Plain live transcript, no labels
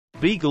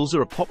Beagles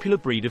are a popular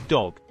breed of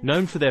dog,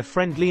 known for their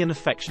friendly and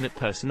affectionate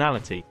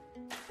personality.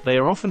 They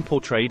are often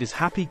portrayed as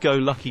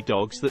happy-go-lucky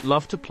dogs that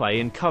love to play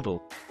and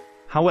cuddle.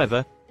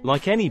 However,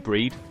 like any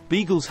breed,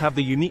 Beagles have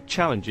the unique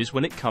challenges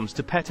when it comes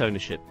to pet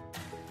ownership.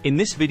 In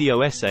this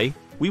video essay,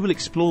 we will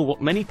explore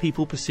what many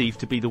people perceive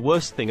to be the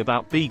worst thing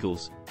about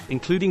Beagles,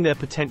 including their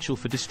potential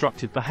for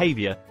destructive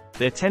behavior,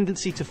 their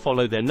tendency to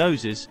follow their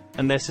noses,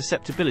 and their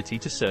susceptibility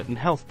to certain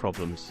health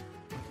problems.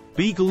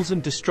 Beagles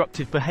and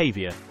destructive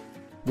behavior.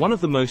 One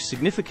of the most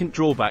significant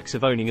drawbacks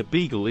of owning a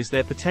Beagle is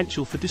their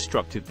potential for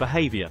destructive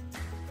behavior.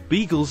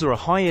 Beagles are a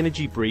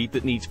high-energy breed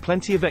that needs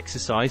plenty of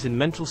exercise and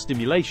mental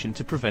stimulation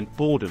to prevent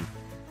boredom.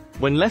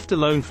 When left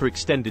alone for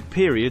extended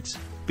periods,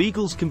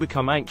 Beagles can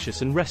become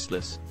anxious and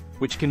restless,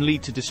 which can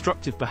lead to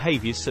destructive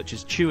behaviors such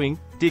as chewing,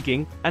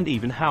 digging, and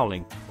even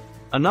howling.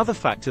 Another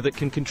factor that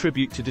can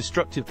contribute to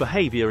destructive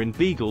behavior in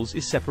Beagles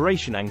is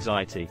separation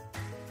anxiety.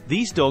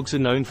 These dogs are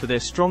known for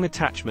their strong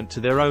attachment to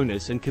their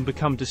owners and can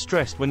become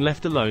distressed when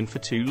left alone for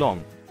too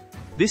long.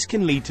 This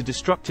can lead to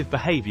destructive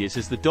behaviors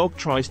as the dog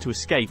tries to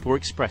escape or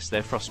express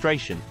their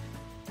frustration.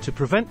 To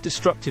prevent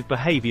destructive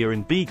behavior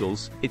in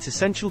Beagles, it's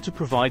essential to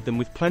provide them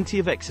with plenty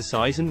of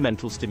exercise and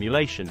mental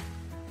stimulation.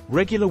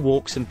 Regular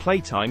walks and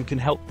playtime can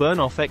help burn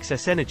off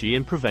excess energy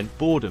and prevent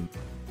boredom.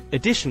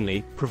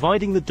 Additionally,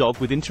 providing the dog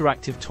with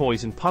interactive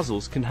toys and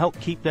puzzles can help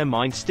keep their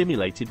mind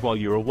stimulated while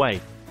you're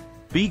away.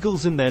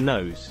 Beagles and their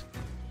nose.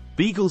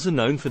 Beagles are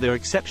known for their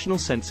exceptional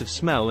sense of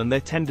smell and their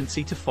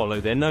tendency to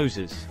follow their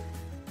noses.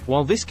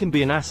 While this can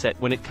be an asset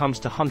when it comes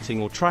to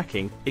hunting or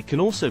tracking, it can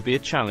also be a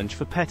challenge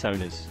for pet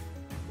owners.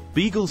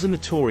 Beagles are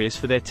notorious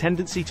for their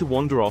tendency to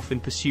wander off in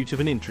pursuit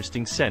of an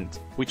interesting scent,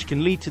 which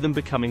can lead to them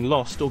becoming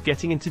lost or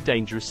getting into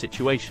dangerous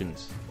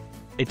situations.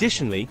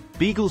 Additionally,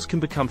 Beagles can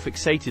become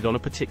fixated on a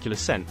particular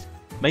scent,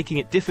 making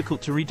it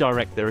difficult to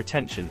redirect their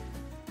attention.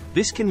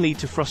 This can lead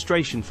to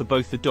frustration for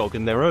both the dog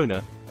and their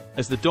owner,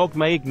 as the dog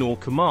may ignore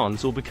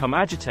commands or become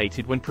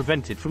agitated when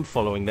prevented from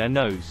following their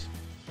nose.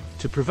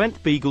 To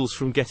prevent Beagles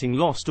from getting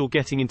lost or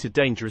getting into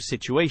dangerous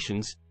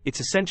situations,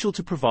 it's essential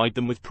to provide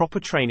them with proper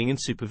training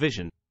and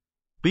supervision.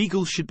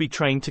 Beagles should be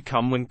trained to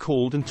come when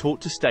called and taught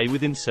to stay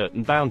within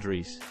certain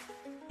boundaries.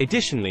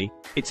 Additionally,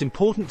 it's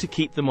important to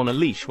keep them on a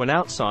leash when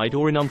outside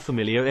or in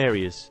unfamiliar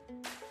areas.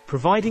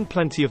 Providing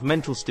plenty of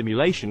mental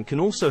stimulation can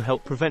also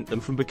help prevent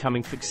them from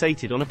becoming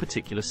fixated on a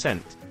particular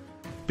scent.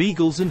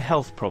 Beagles and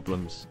health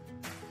problems.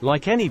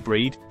 Like any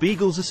breed,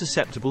 Beagles are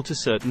susceptible to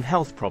certain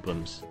health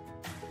problems.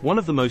 One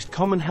of the most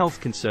common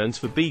health concerns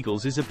for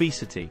Beagles is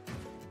obesity.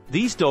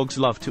 These dogs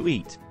love to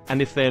eat,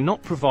 and if they are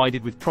not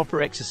provided with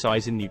proper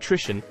exercise and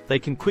nutrition, they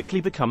can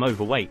quickly become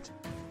overweight.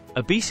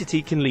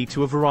 Obesity can lead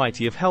to a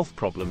variety of health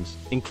problems,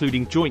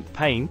 including joint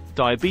pain,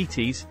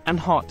 diabetes, and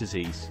heart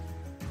disease.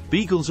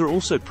 Beagles are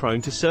also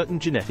prone to certain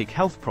genetic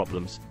health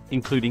problems,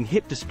 including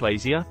hip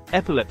dysplasia,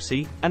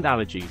 epilepsy, and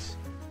allergies.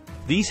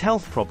 These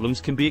health problems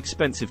can be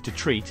expensive to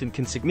treat and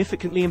can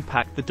significantly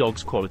impact the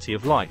dog's quality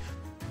of life.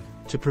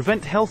 To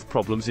prevent health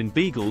problems in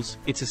Beagles,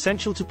 it's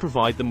essential to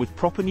provide them with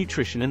proper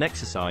nutrition and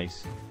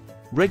exercise.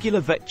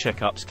 Regular vet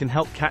checkups can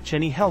help catch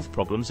any health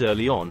problems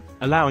early on,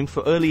 allowing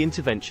for early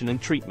intervention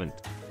and treatment.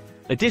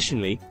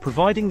 Additionally,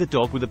 providing the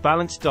dog with a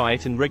balanced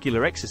diet and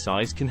regular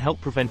exercise can help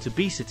prevent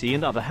obesity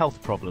and other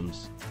health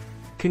problems.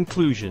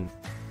 Conclusion.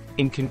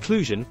 In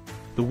conclusion,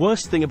 the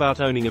worst thing about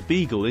owning a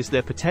Beagle is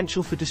their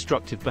potential for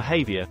destructive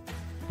behavior,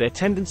 their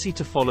tendency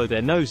to follow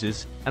their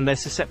noses, and their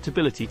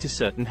susceptibility to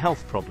certain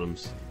health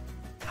problems.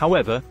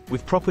 However,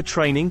 with proper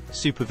training,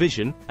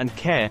 supervision, and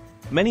care,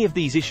 many of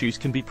these issues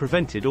can be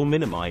prevented or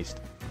minimized.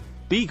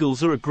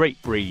 Beagles are a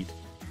great breed,